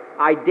Christ,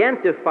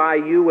 identify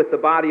you with the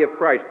body of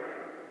Christ.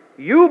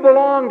 You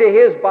belong to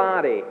His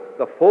body.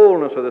 The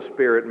fullness of the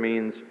Spirit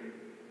means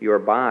your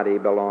body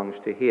belongs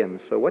to Him.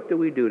 So what do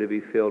we do to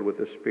be filled with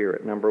the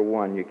Spirit? Number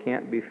one, you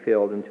can't be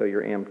filled until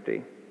you're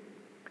empty.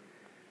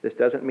 This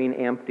doesn't mean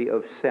empty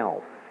of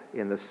self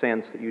in the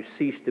sense that you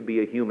cease to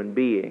be a human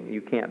being.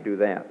 You can't do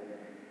that.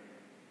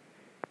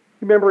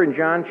 Remember in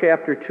John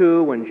chapter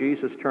 2 when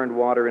Jesus turned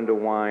water into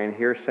wine,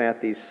 here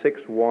sat these 6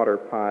 water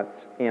pots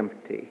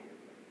empty.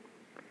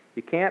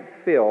 You can't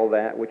fill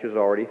that which is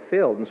already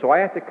filled. And so I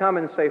have to come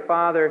and say,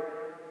 Father,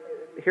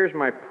 here's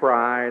my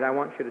pride. I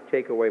want you to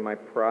take away my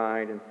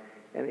pride.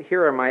 And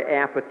here are my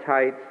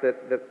appetites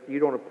that you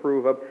don't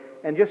approve of.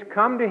 And just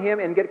come to Him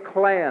and get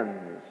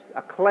cleansed,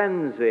 a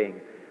cleansing.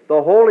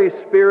 The Holy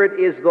Spirit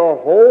is the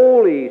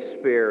Holy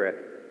Spirit.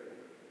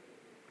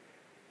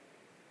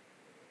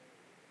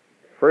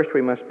 First,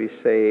 we must be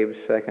saved.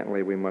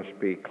 Secondly, we must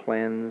be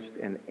cleansed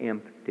and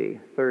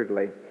empty.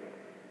 Thirdly,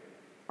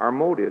 our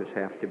motives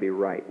have to be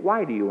right.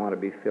 Why do you want to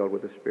be filled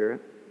with the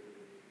Spirit?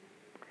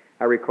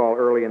 I recall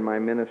early in my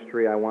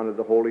ministry, I wanted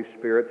the Holy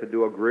Spirit to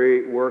do a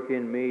great work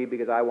in me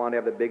because I want to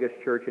have the biggest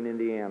church in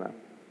Indiana.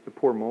 It's a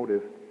poor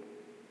motive.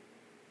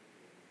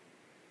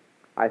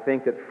 I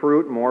think that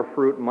more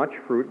fruit, much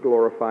fruit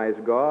glorifies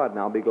God, and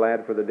I'll be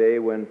glad for the day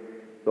when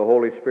the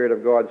Holy Spirit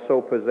of God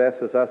so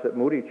possesses us at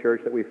Moody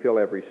Church that we fill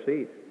every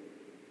seat.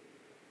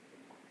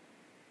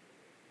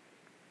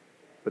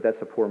 But that's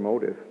a poor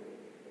motive.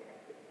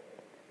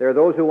 There are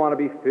those who want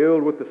to be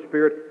filled with the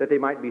Spirit that they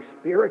might be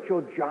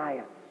spiritual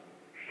giants.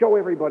 Show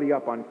everybody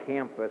up on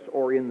campus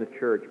or in the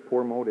church.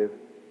 Poor motive.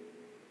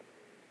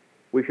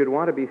 We should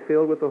want to be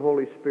filled with the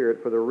Holy Spirit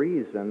for the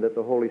reason that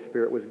the Holy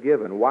Spirit was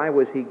given. Why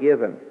was He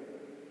given?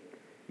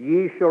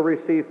 Ye shall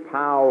receive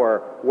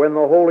power when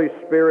the Holy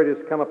Spirit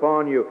is come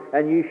upon you,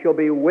 and ye shall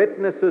be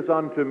witnesses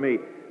unto me.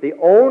 The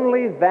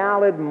only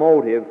valid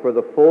motive for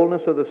the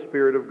fullness of the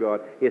Spirit of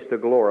God is to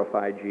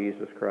glorify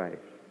Jesus Christ.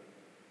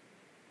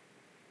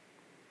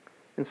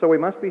 And so we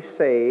must be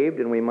saved,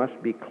 and we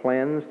must be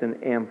cleansed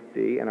and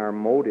empty, and our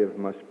motive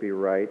must be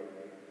right.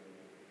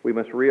 We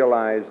must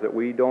realize that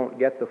we don't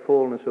get the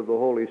fullness of the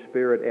Holy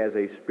Spirit as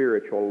a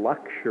spiritual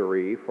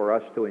luxury for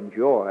us to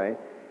enjoy.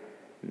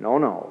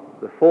 No.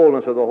 The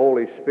fullness of the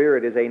Holy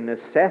Spirit is a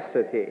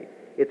necessity.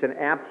 It's an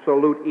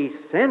absolute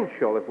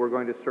essential if we're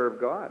going to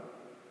serve God.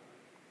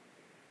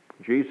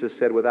 Jesus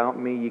said, without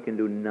me you can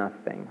do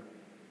nothing.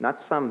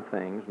 Not some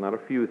things, not a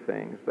few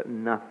things, but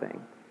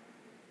nothing.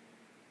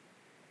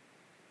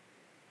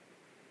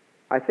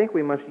 I think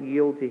we must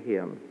yield to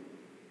Him.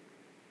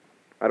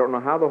 I don't know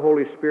how the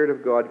Holy Spirit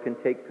of God can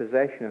take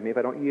possession of me if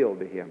I don't yield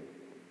to Him.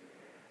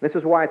 This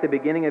is why at the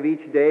beginning of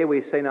each day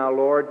we say, now,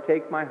 Lord,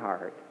 take my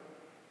heart.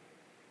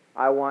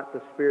 I want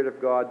the Spirit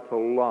of God to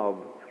love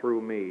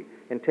through me.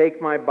 And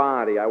take my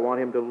body. I want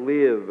Him to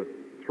live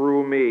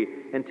through me.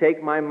 And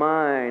take my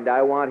mind.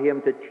 I want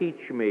Him to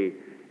teach me.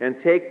 And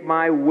take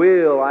my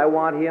will. I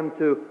want Him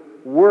to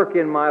work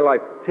in my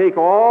life. Take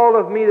all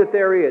of me that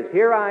there is.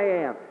 Here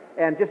I am.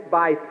 And just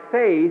by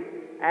faith,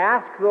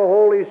 ask the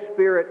Holy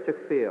Spirit to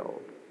fill.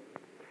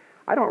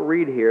 I don't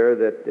read here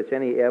that it's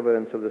any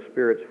evidence of the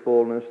Spirit's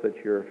fullness that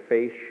your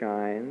face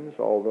shines,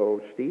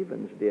 although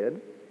Stephen's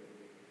did.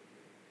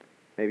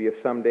 Maybe if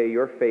someday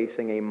you're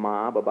facing a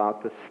mob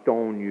about to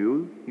stone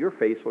you, your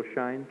face will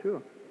shine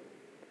too.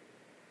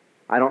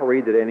 I don't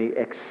read that any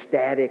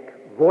ecstatic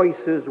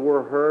voices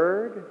were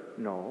heard.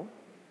 No.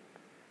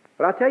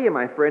 But I'll tell you,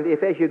 my friend,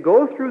 if as you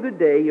go through the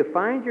day you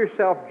find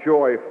yourself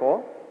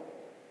joyful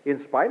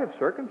in spite of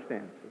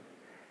circumstances,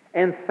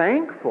 and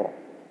thankful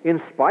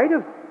in spite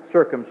of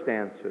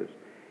circumstances,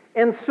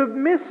 and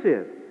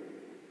submissive,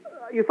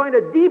 you find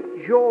a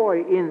deep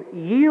joy in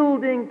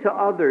yielding to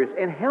others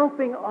and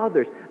helping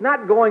others,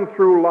 not going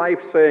through life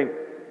saying,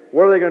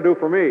 what are they going to do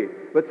for me?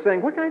 But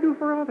saying, what can I do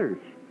for others?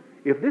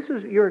 If this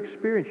is your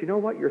experience, you know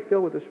what? You're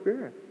filled with the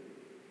Spirit.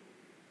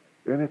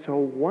 And it's a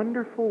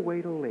wonderful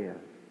way to live.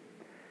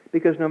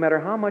 Because no matter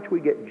how much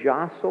we get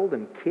jostled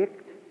and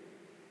kicked,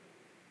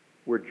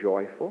 we're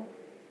joyful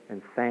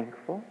and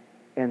thankful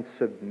and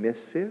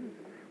submissive.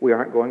 We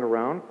aren't going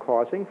around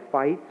causing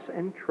fights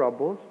and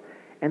troubles.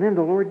 And then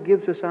the Lord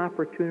gives us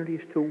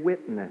opportunities to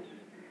witness.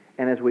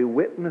 And as we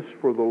witness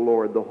for the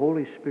Lord, the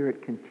Holy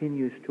Spirit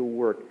continues to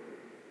work.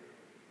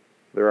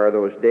 There are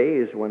those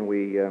days when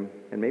we, and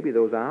maybe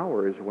those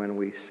hours, when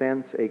we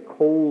sense a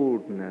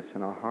coldness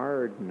and a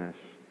hardness.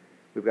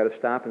 We've got to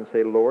stop and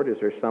say, Lord, is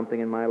there something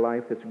in my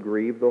life that's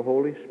grieved the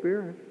Holy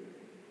Spirit?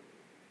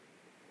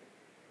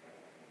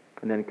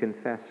 And then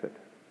confess it.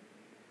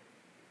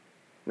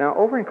 Now,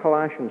 over in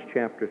Colossians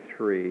chapter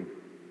 3,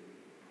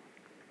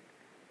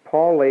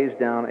 Paul lays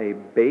down a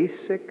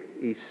basic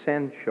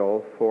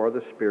essential for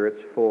the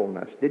Spirit's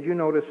fullness. Did you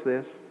notice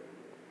this?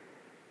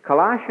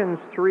 Colossians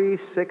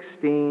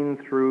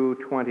 3:16 through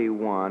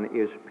 21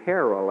 is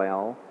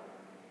parallel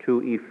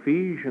to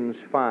Ephesians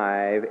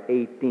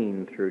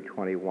 5:18 through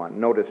 21.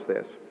 Notice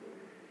this.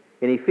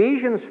 In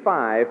Ephesians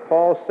 5,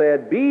 Paul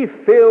said, be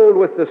filled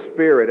with the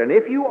Spirit, and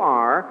if you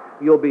are,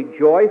 you'll be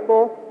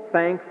joyful,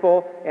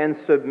 thankful, and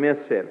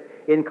submissive.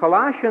 In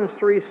Colossians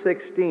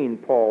 3:16,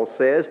 Paul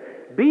says,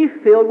 be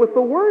filled with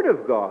the Word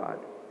of God.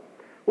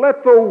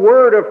 Let the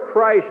Word of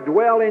Christ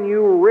dwell in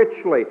you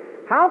richly.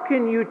 How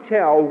can you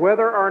tell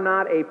whether or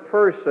not a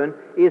person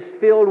is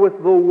filled with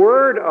the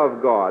Word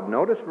of God?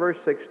 Notice verse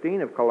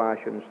 16 of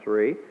Colossians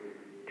 3,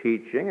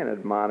 teaching and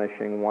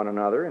admonishing one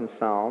another in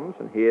psalms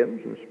and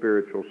hymns and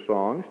spiritual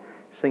songs,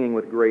 singing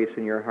with grace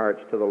in your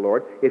hearts to the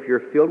Lord. If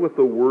you're filled with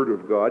the Word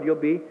of God, you'll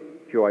be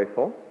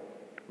joyful.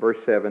 Verse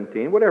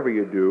 17, whatever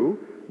you do,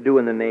 do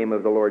in the name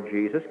of the Lord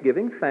Jesus,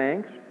 giving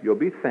thanks, you'll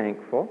be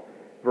thankful.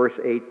 Verse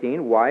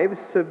 18, wives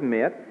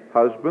submit,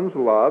 husbands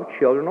love,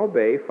 children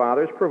obey,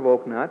 fathers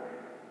provoke not.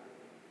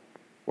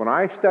 When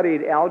I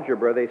studied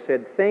algebra, they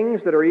said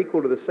things that are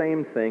equal to the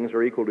same things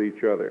are equal to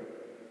each other.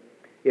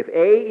 If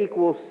A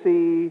equals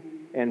C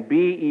and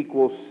B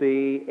equals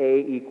C,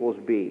 A equals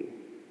B.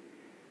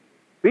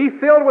 Be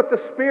filled with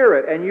the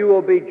Spirit, and you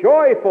will be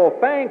joyful,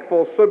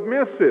 thankful,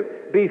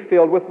 submissive. Be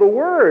filled with the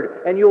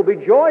Word, and you'll be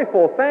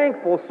joyful,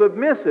 thankful,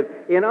 submissive.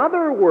 In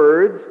other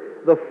words,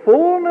 the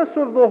fullness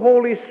of the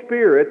Holy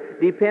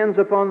Spirit depends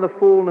upon the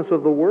fullness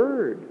of the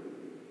Word.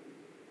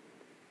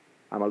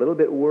 I'm a little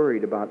bit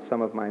worried about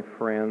some of my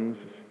friends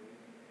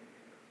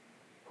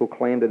who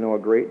claim to know a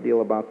great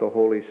deal about the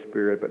Holy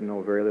Spirit but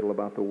know very little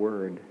about the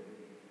Word.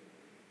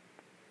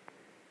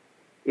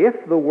 If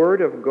the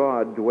Word of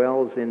God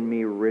dwells in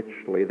me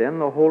richly, then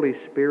the Holy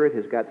Spirit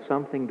has got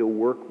something to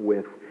work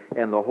with.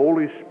 And the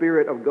Holy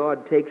Spirit of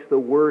God takes the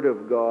Word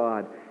of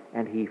God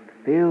and He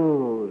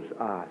fills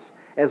us.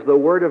 As the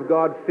Word of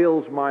God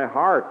fills my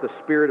heart, the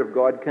Spirit of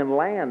God can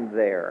land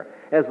there.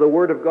 As the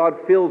Word of God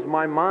fills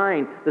my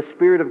mind, the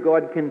Spirit of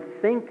God can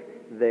think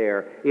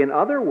there. In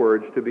other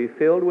words, to be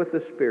filled with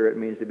the Spirit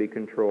means to be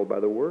controlled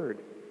by the Word.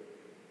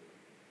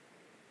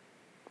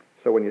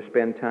 So when you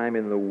spend time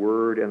in the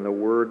Word and the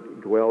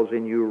Word dwells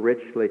in you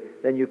richly,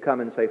 then you come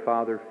and say,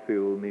 Father,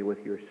 fill me with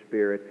your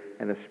Spirit,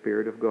 and the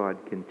Spirit of God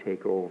can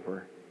take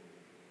over.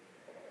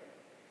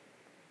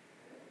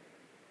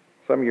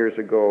 Some years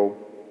ago,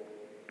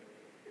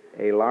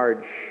 a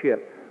large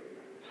ship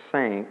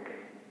sank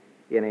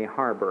in a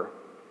harbor.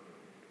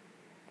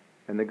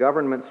 And the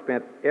government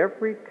spent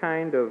every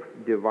kind of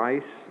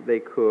device they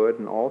could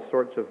and all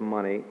sorts of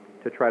money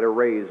to try to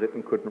raise it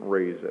and couldn't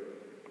raise it.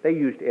 They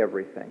used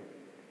everything.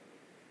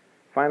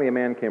 Finally, a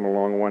man came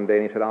along one day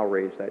and he said, I'll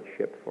raise that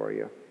ship for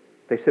you.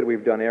 They said,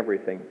 we've done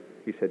everything.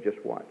 He said, just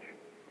watch.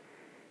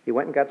 He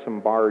went and got some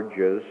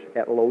barges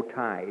at low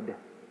tide,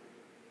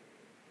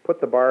 put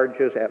the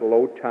barges at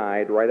low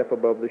tide right up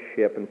above the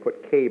ship and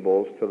put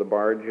cables to the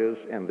barges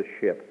and the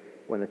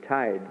ship. When the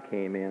tide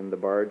came in, the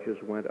barges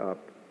went up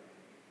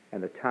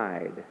and the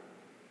tide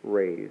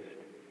raised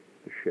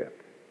the ship.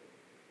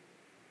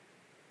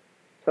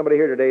 Somebody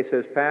here today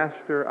says,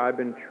 Pastor, I've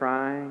been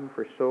trying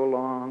for so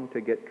long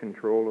to get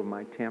control of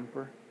my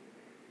temper,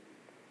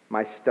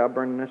 my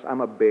stubbornness.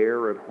 I'm a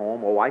bear at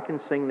home. Oh, I can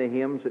sing the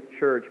hymns at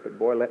church, but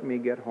boy, let me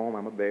get home,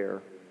 I'm a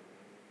bear.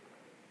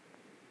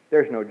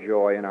 There's no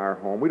joy in our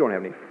home. We don't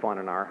have any fun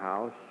in our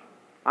house.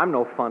 I'm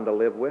no fun to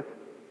live with.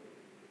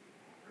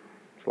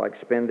 It's like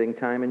spending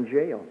time in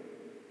jail.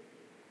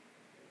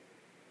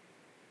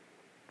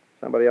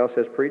 Somebody else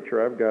says,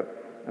 Preacher, I've got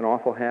an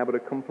awful habit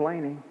of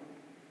complaining.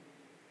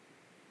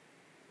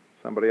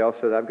 Somebody else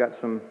says, I've got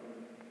some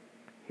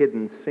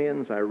hidden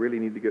sins I really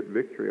need to get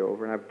victory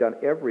over, and I've done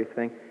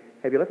everything.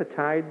 Have you let the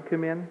tide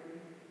come in?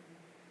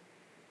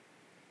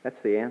 That's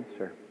the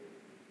answer.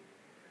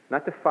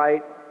 Not to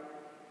fight,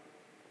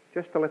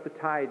 just to let the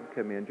tide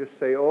come in. Just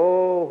say,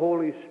 oh,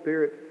 Holy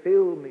Spirit,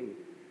 fill me.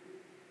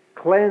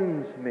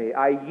 Cleanse me.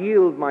 I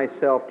yield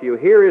myself to you.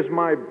 Here is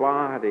my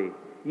body.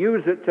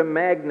 Use it to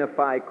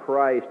magnify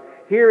Christ.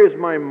 Here is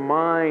my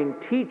mind.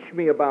 Teach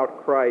me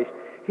about Christ.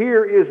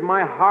 Here is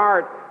my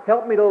heart.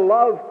 Help me to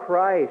love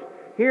Christ.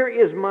 Here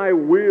is my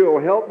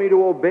will. Help me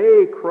to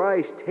obey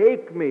Christ.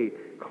 Take me,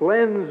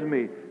 cleanse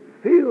me,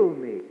 fill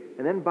me,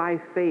 and then by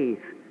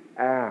faith,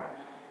 ask.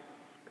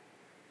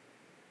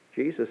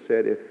 Jesus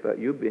said, if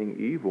you being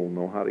evil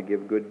know how to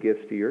give good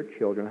gifts to your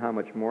children, how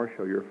much more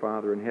shall your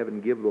Father in heaven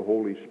give the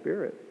Holy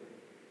Spirit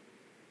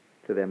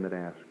to them that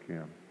ask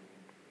Him?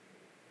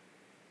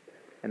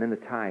 And then the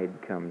tide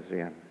comes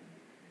in.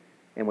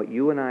 And what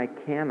you and I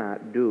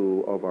cannot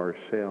do of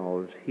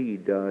ourselves, He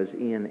does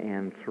in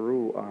and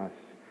through us.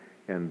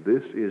 And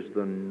this is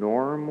the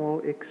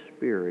normal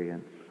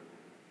experience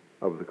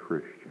of the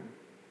Christian.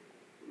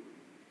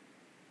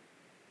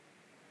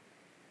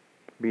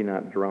 Be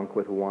not drunk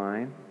with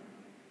wine.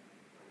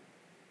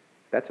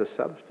 That's a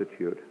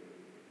substitute.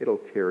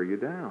 It'll tear you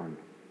down.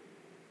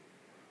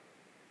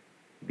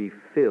 Be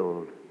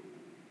filled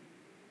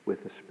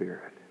with the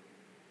Spirit.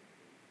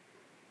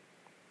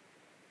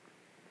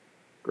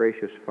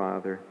 Gracious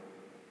Father,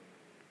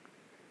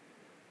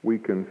 we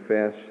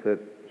confess that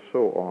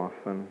so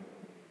often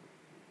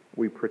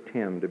we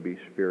pretend to be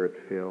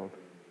Spirit-filled.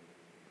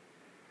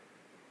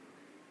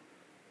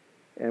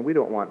 And we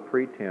don't want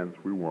pretense,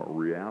 we want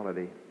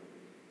reality.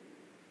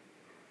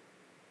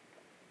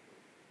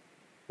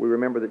 We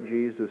remember that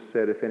Jesus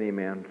said, if any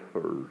man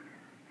thirst,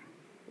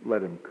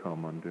 let him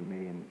come unto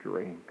me and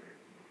drink.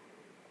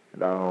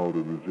 And out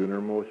of his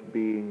innermost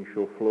being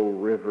shall flow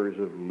rivers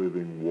of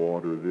living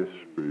water. This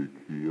spake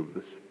he of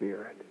the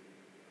Spirit.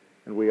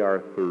 And we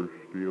are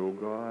thirsty, O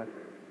God.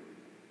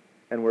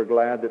 And we're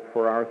glad that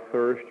for our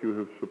thirst you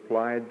have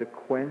supplied the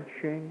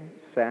quenching,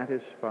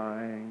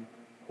 satisfying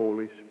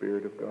Holy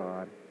Spirit of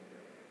God.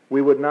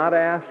 We would not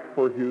ask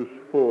for His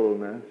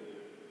fullness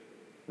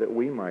that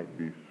we might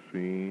be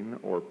seen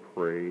or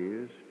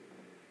praised.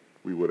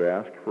 We would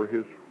ask for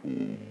His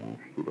fullness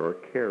that our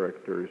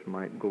characters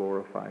might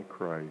glorify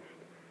Christ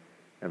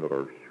and that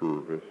our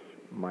service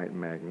might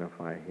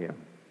magnify Him.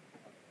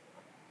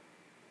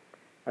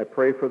 I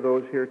pray for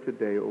those here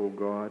today, O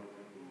God,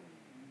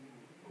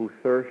 who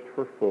thirst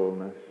for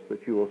fullness, that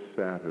you will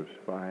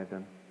satisfy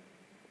them.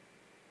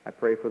 I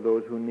pray for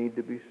those who need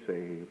to be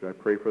saved. I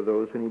pray for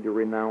those who need to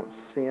renounce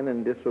sin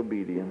and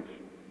disobedience.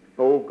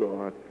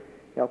 God,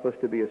 help us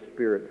to be a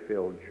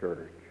Spirit-filled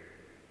church.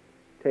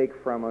 Take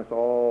from us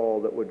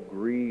all that would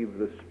grieve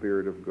the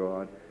Spirit of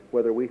God,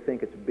 whether we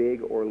think it's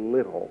big or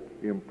little,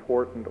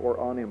 important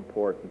or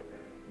unimportant.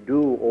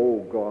 Do,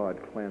 O God,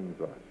 cleanse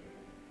us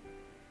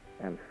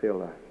and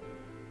fill us.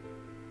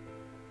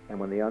 And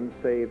when the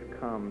unsaved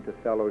come to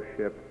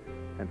fellowship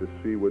and to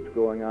see what's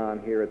going on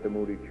here at the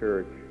Moody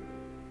Church,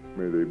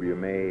 may they be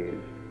amazed.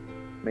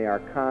 May our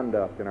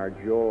conduct and our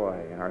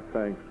joy and our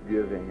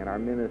thanksgiving and our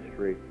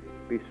ministry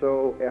be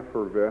so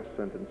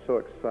effervescent and so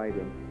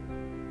exciting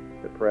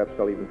that perhaps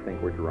they'll even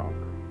think we're drunk.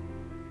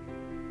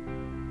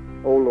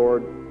 Oh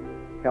Lord,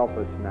 help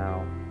us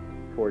now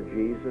for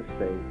Jesus'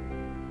 sake.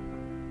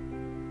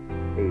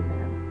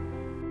 Amen.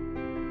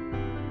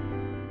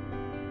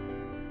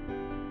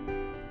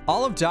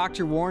 All of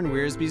Dr. Warren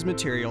Wiersbe's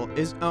material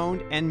is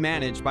owned and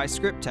managed by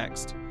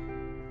ScriptText.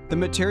 The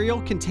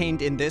material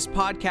contained in this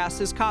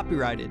podcast is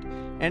copyrighted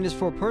and is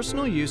for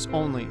personal use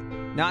only,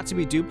 not to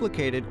be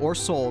duplicated or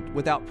sold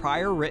without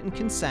prior written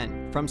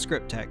consent from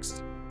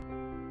ScriptText.